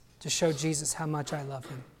chance to show Jesus how much I love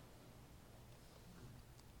him.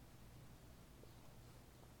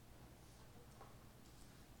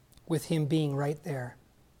 With him being right there.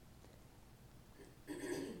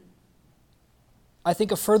 I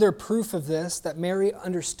think a further proof of this, that Mary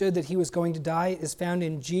understood that he was going to die, is found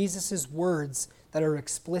in Jesus' words that are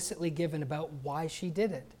explicitly given about why she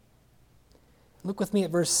did it. Look with me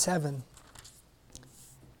at verse 7.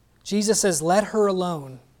 Jesus says, "Let her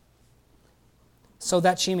alone, so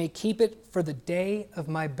that she may keep it for the day of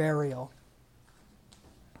my burial."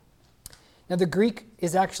 Now the Greek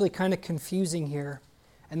is actually kind of confusing here,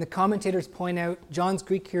 and the commentators point out John's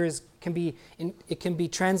Greek here can be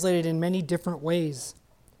translated in many different ways.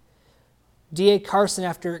 D.A. Carson,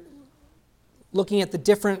 after looking at the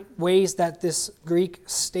different ways that this Greek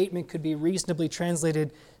statement could be reasonably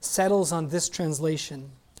translated, settles on this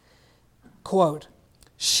translation. Quote,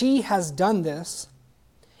 "She has done this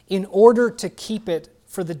in order to keep it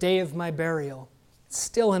for the day of my burial." It's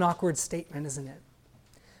still an awkward statement, isn't it?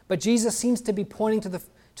 But Jesus seems to be pointing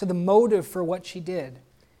to the motive for what she did.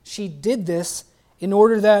 She did this in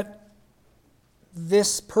order that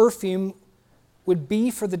this perfume would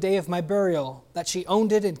be for the day of my burial, that she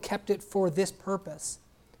owned it and kept it for this purpose,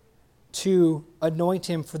 to anoint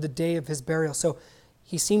him for the day of his burial. So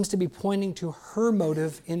he seems to be pointing to her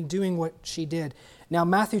motive in doing what she did. Now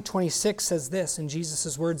Matthew 26 says this, in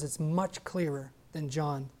Jesus' words, it's much clearer than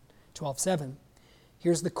John 12:7.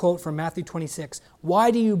 Here's the quote from Matthew 26. "Why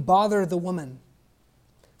do you bother the woman?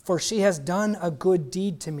 For she has done a good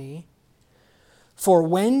deed to me. For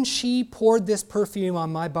when she poured this perfume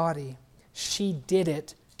on my body, she did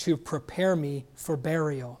it to prepare me for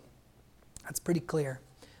burial." That's pretty clear.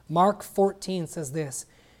 Mark 14 says this,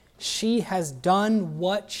 "She has done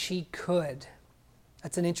what she could."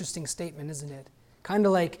 That's an interesting statement, isn't it? Kind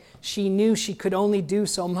of like she knew she could only do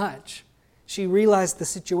so much. She realized the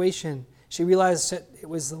situation. She realized that it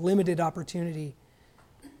was a limited opportunity.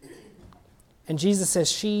 And Jesus says,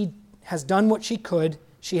 she has done what she could.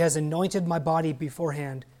 She has anointed my body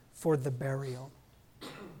beforehand for the burial.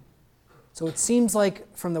 So it seems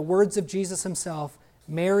like from the words of Jesus himself,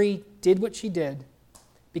 Mary did what she did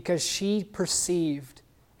because she perceived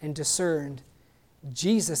and discerned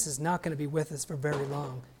Jesus is not going to be with us for very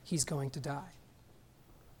long. He's going to die.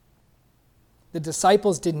 The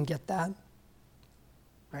disciples didn't get that,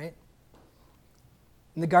 right?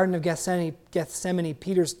 In the Garden of Gethsemane,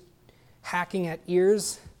 Peter's hacking at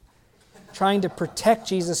ears, trying to protect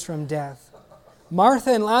Jesus from death.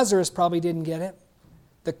 Martha and Lazarus probably didn't get it.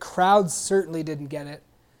 The crowds certainly didn't get it.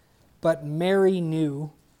 But Mary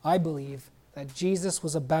knew, I believe, that Jesus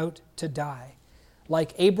was about to die.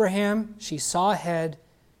 Like Abraham, she saw ahead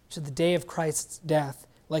to the day of Christ's death.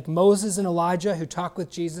 Like Moses and Elijah, who talked with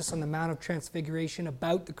Jesus on the Mount of Transfiguration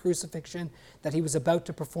about the crucifixion that he was about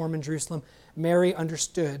to perform in Jerusalem, Mary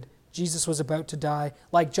understood Jesus was about to die.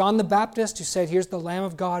 Like John the Baptist, who said, "Here's the Lamb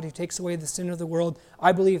of God who takes away the sin of the world,"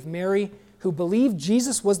 I believe Mary, who believed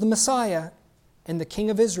Jesus was the Messiah and the King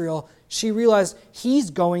of Israel, she realized he's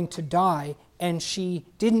going to die, and she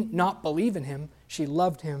didn't not believe in him. She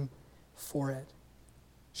loved him for it.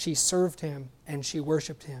 She served him and she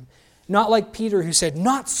worshiped him. Not like Peter, who said,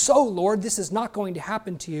 "Not so, Lord, this is not going to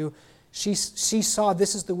happen to you." She saw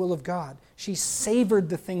this is the will of God. She savored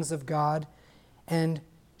the things of God and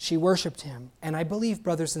she worshiped him. And I believe,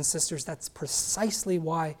 brothers and sisters, that's precisely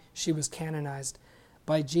why she was canonized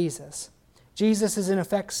by Jesus. Jesus is in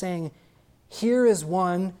effect saying, here is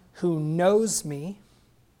one who knows me.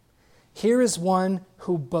 Here is one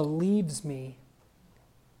who believes me.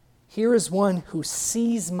 Here is one who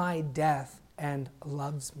sees my death and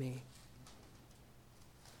loves me.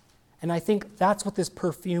 And I think that's what this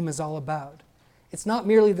perfume is all about. It's not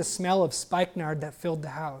merely the smell of spikenard that filled the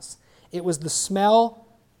house. It was the smell,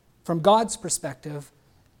 from God's perspective,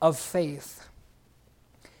 of faith.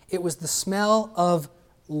 It was the smell of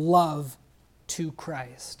love to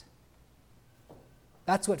Christ.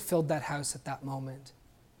 That's what filled that house at that moment.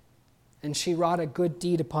 And she wrought a good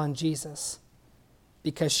deed upon Jesus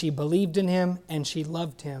because she believed in him and she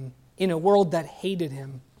loved him in a world that hated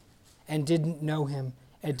him and didn't know him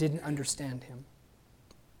and didn't understand him.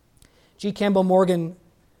 G. Campbell Morgan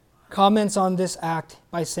comments on this act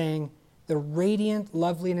by saying, "The radiant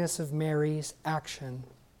loveliness of Mary's action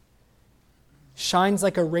shines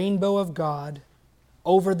like a rainbow of God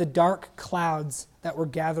over the dark clouds that were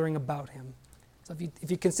gathering about him." So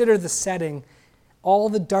if you consider the setting, all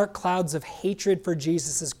the dark clouds of hatred for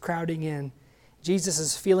Jesus is crowding in. Jesus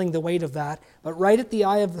is feeling the weight of that. But right at the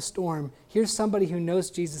eye of the storm, here's somebody who knows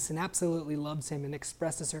Jesus and absolutely loves him and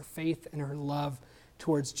expresses her faith and her love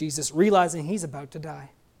towards Jesus, realizing he's about to die.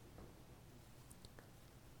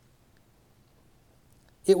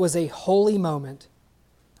 It was a holy moment.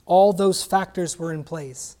 All those factors were in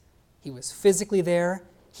place. He was physically there.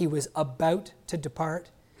 He was about to depart.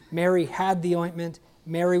 Mary had the ointment,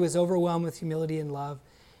 Mary was overwhelmed with humility and love.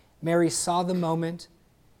 Mary saw the moment,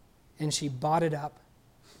 and she bought it up,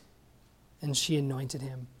 and she anointed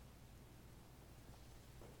him.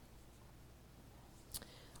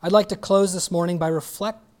 I'd like to close this morning by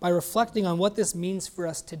reflecting on what this means for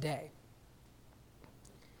us today.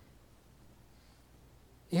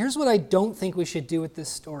 Here's what I don't think we should do with this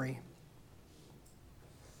story.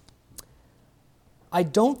 I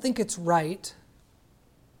don't think it's right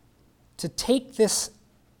to take this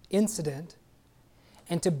incident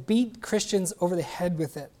and to beat Christians over the head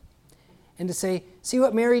with it and to say, see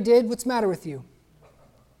what Mary did? What's the matter with you?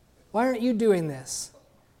 Why aren't you doing this?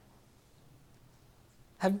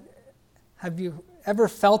 Have you ever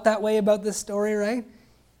felt that way about this story, right?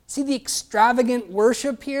 See the extravagant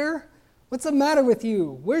worship here? What's the matter with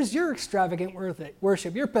you? Where's your extravagant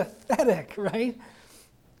worship? You're pathetic, right?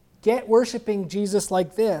 Get worshiping Jesus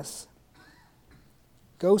like this.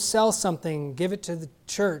 Go sell something, give it to the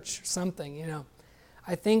church, something,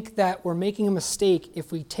 I think that we're making a mistake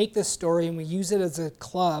if we take this story and we use it as a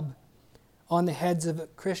club on the heads of a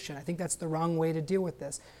Christian. I think that's the wrong way to deal with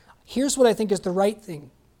this. Here's what I think is the right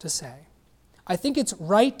thing to say. I think it's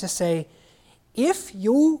right to say, if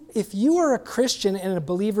you are a Christian and a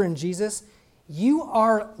believer in Jesus, you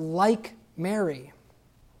are like Mary.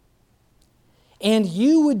 And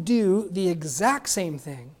you would do the exact same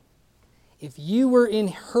thing if you were in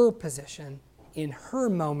her position, in her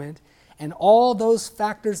moment, and all those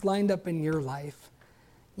factors lined up in your life.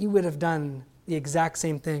 You would have done the exact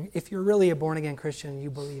same thing if you're really a born-again Christian and you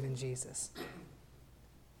believe in Jesus.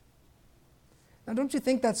 Now, don't you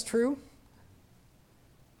think that's true?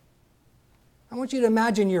 I want you to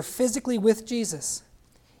imagine you're physically with Jesus.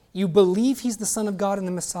 You believe he's the Son of God and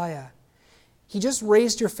the Messiah. He just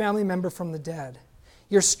raised your family member from the dead.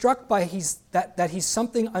 You're struck by that he's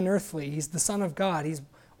something unearthly. He's the Son of God. He's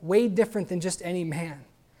way different than just any man.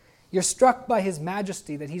 You're struck by his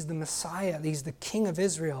majesty, that he's the Messiah, that he's the King of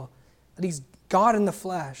Israel, that he's God in the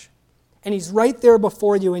flesh. And he's right there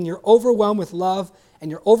before you, and you're overwhelmed with love, and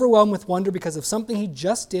you're overwhelmed with wonder because of something he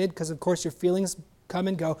just did, because of course your feelings come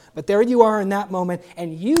and go. But there you are in that moment,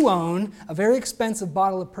 and you own a very expensive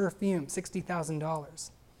bottle of perfume,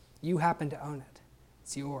 $60,000. You happen to own it.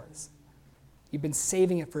 It's yours. You've been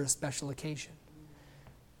saving it for a special occasion.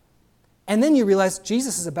 And then you realize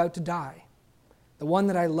Jesus is about to die. The one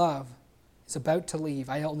that I love is about to leave.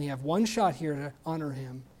 I only have one shot here to honor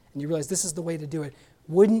him. And you realize this is the way to do it.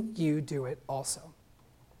 Wouldn't you do it also?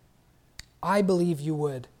 I believe you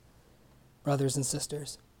would, brothers and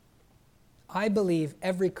sisters. I believe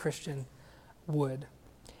every Christian would.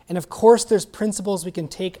 And of course, there's principles we can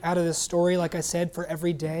take out of this story, like I said, for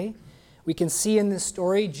every day. We can see in this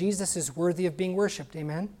story, Jesus is worthy of being worshipped.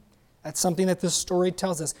 Amen? That's something that this story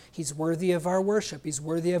tells us. He's worthy of our worship. He's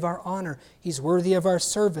worthy of our honor. He's worthy of our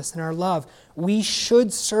service and our love. We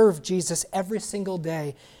should serve Jesus every single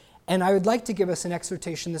day. And I would like to give us an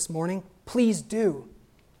exhortation this morning. Please do.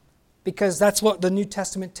 Because that's what the New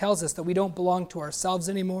Testament tells us, that we don't belong to ourselves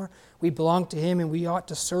anymore. We belong to him, and we ought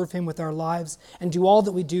to serve him with our lives and do all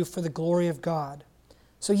that we do for the glory of God.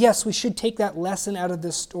 So yes, we should take that lesson out of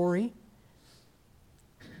this story.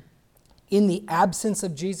 In the absence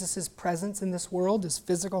of Jesus' presence in this world, his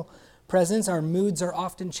physical presence, our moods are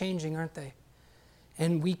often changing, aren't they?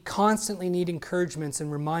 And we constantly need encouragements and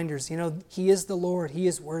reminders. He is the Lord. He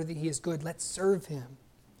is worthy. He is good. Let's serve him.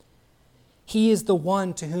 He is the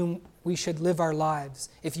one to whom we should live our lives.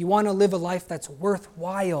 If you want to live a life that's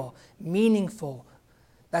worthwhile, meaningful,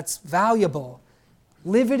 that's valuable,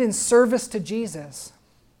 live it in service to Jesus.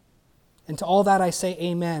 And to all that I say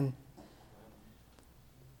amen.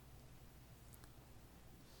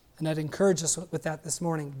 And I'd encourage us with that this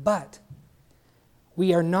morning. But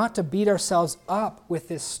we are not to beat ourselves up with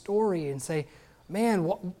this story and say,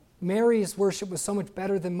 man, Mary's worship was so much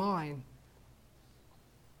better than mine.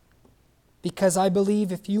 Because I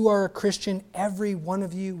believe if you are a Christian, every one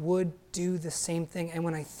of you would do the same thing. And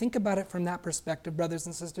when I think about it from that perspective, brothers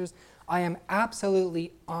and sisters, I am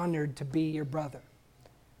absolutely honored to be your brother.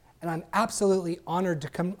 And I'm absolutely honored to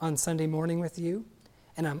come on Sunday morning with you.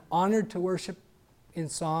 And I'm honored to worship in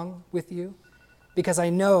song with you, because I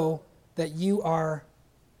know that you are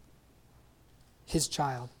his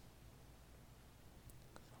child.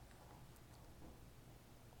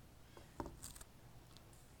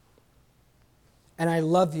 And I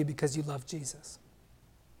love you because you love Jesus.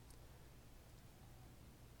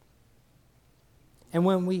 And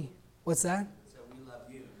what's that? So we love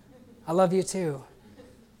you. I love you too.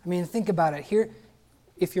 I mean, think about it. Here,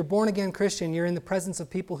 if you're born again Christian, you're in the presence of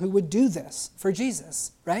people who would do this for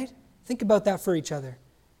Jesus, right? Think about that for each other.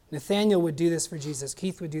 Nathaniel would do this for Jesus.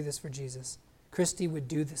 Keith would do this for Jesus. Christy would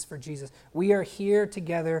do this for Jesus. We are here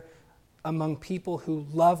together among people who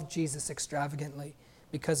love Jesus extravagantly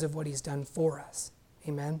because of what he's done for us.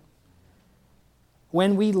 Amen.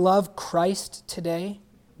 When we love Christ today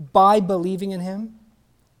by believing in him,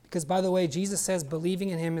 because by the way, Jesus says believing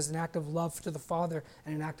in him is an act of love to the Father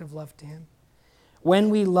and an act of love to him. When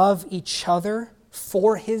we love each other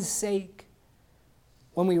for his sake,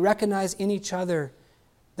 when we recognize in each other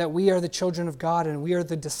that we are the children of God and we are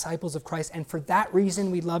the disciples of Christ, and for that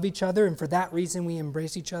reason we love each other and for that reason we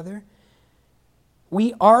embrace each other,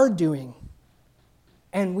 we are doing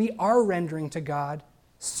and we are rendering to God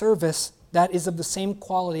service that is of the same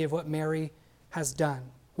quality of what Mary has done.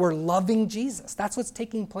 We're loving Jesus. That's what's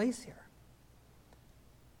taking place here.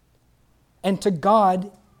 And to God,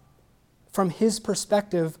 from his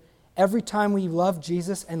perspective, every time we love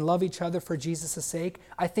Jesus and love each other for Jesus' sake,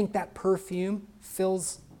 I think that perfume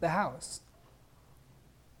fills the house.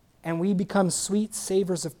 And we become sweet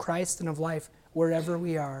savors of Christ and of life wherever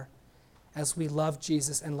we are as we love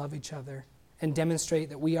Jesus and love each other and demonstrate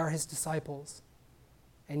that we are his disciples.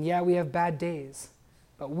 And yeah, we have bad days,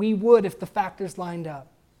 but we would, if the factors lined up,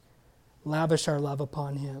 lavish our love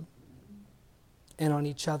upon him and on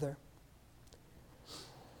each other.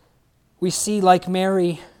 We see, like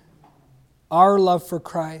Mary, our love for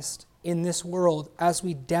Christ in this world, as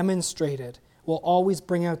we demonstrate it, will always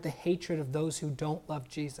bring out the hatred of those who don't love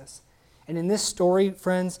Jesus. And in this story,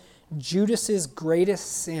 friends, Judas's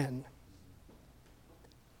greatest sin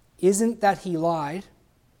isn't that he lied,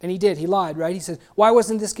 and he did, he lied, right? He said, why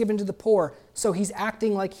wasn't this given to the poor? So he's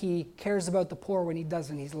acting like he cares about the poor when he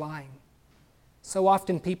doesn't, he's lying. So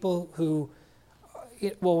often people who,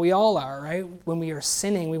 well, we all are, right? When we are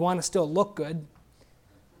sinning, we want to still look good.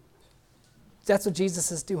 That's what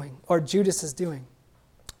Jesus is doing, or Judas is doing.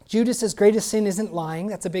 Judas's greatest sin isn't lying,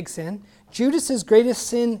 that's a big sin. Judas's greatest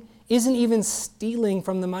sin isn't even stealing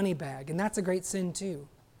from the money bag, and that's a great sin too.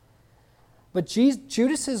 But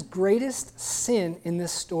Judas's greatest sin in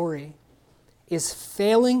this story is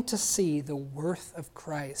failing to see the worth of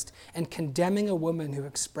Christ and condemning a woman who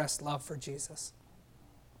expressed love for Jesus.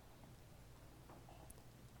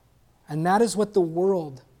 And that is what the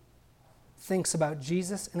world thinks about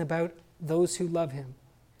Jesus and about those who love him.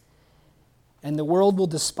 And the world will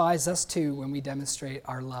despise us too when we demonstrate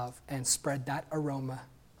our love and spread that aroma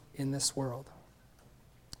in this world.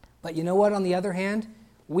 But you know what, on the other hand?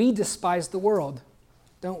 We despise the world,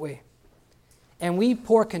 don't we? And we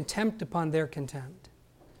pour contempt upon their contempt,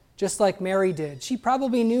 just like Mary did. She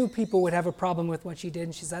probably knew people would have a problem with what she did,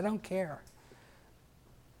 and she said, I don't care.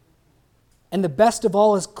 And the best of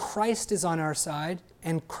all is Christ is on our side,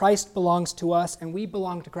 and Christ belongs to us, and we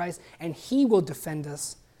belong to Christ, and he will defend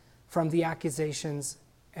us from the accusations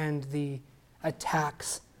and the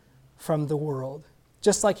attacks from the world,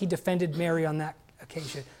 just like he defended Mary on that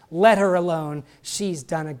occasion. Let her alone. She's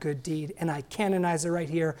done a good deed. And I canonize her right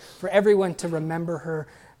here for everyone to remember her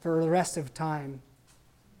for the rest of time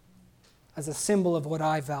as a symbol of what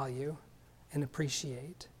I value and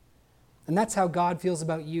appreciate. And that's how God feels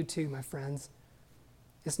about you too, my friends.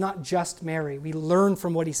 It's not just Mary. We learn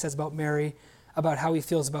from what he says about Mary, about how he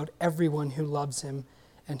feels about everyone who loves him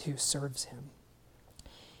and who serves him.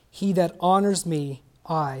 He that honors me,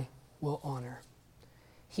 I will honor.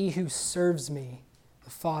 He who serves me, the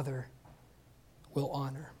Father will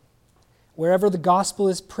honor. Wherever the gospel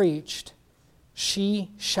is preached,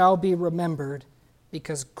 she shall be remembered,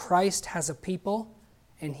 because Christ has a people,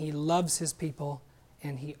 and he loves his people,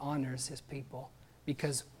 and he honors his people,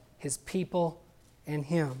 because his people and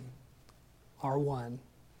him are one.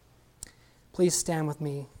 Please stand with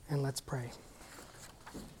me and let's pray.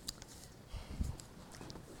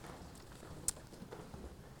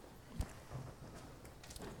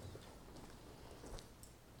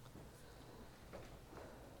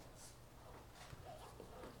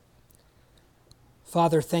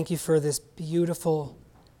 Father, thank you for this beautiful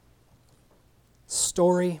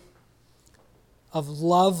story of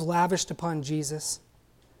love lavished upon Jesus,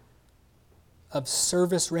 of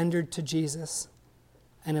service rendered to Jesus,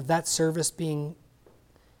 and of that service being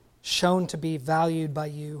shown to be valued by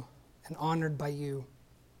you and honored by you.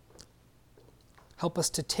 Help us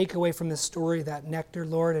to take away from this story that nectar,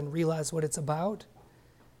 Lord, and realize what it's about.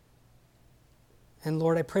 And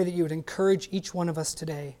Lord, I pray that you would encourage each one of us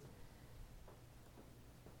today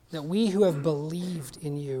that we who have believed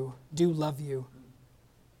in you do love you.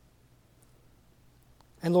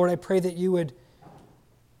 And Lord, I pray that you would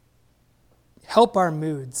help our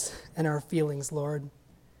moods and our feelings, Lord.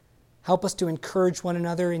 Help us to encourage one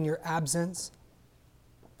another in your absence,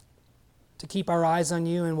 to keep our eyes on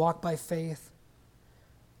you and walk by faith.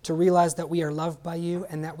 to realize that we are loved by you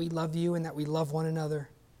and that we love you and that we love one another.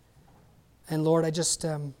 And Lord, I just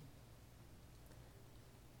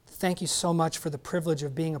thank you so much for the privilege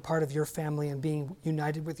of being a part of your family and being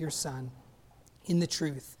united with your Son in the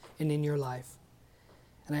truth and in your life.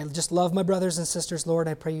 And I just love my brothers and sisters, Lord.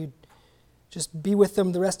 I pray you just be with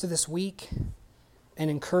them the rest of this week and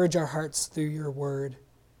encourage our hearts through your word.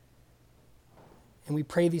 And we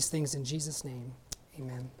pray these things in Jesus' name.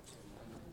 Amen.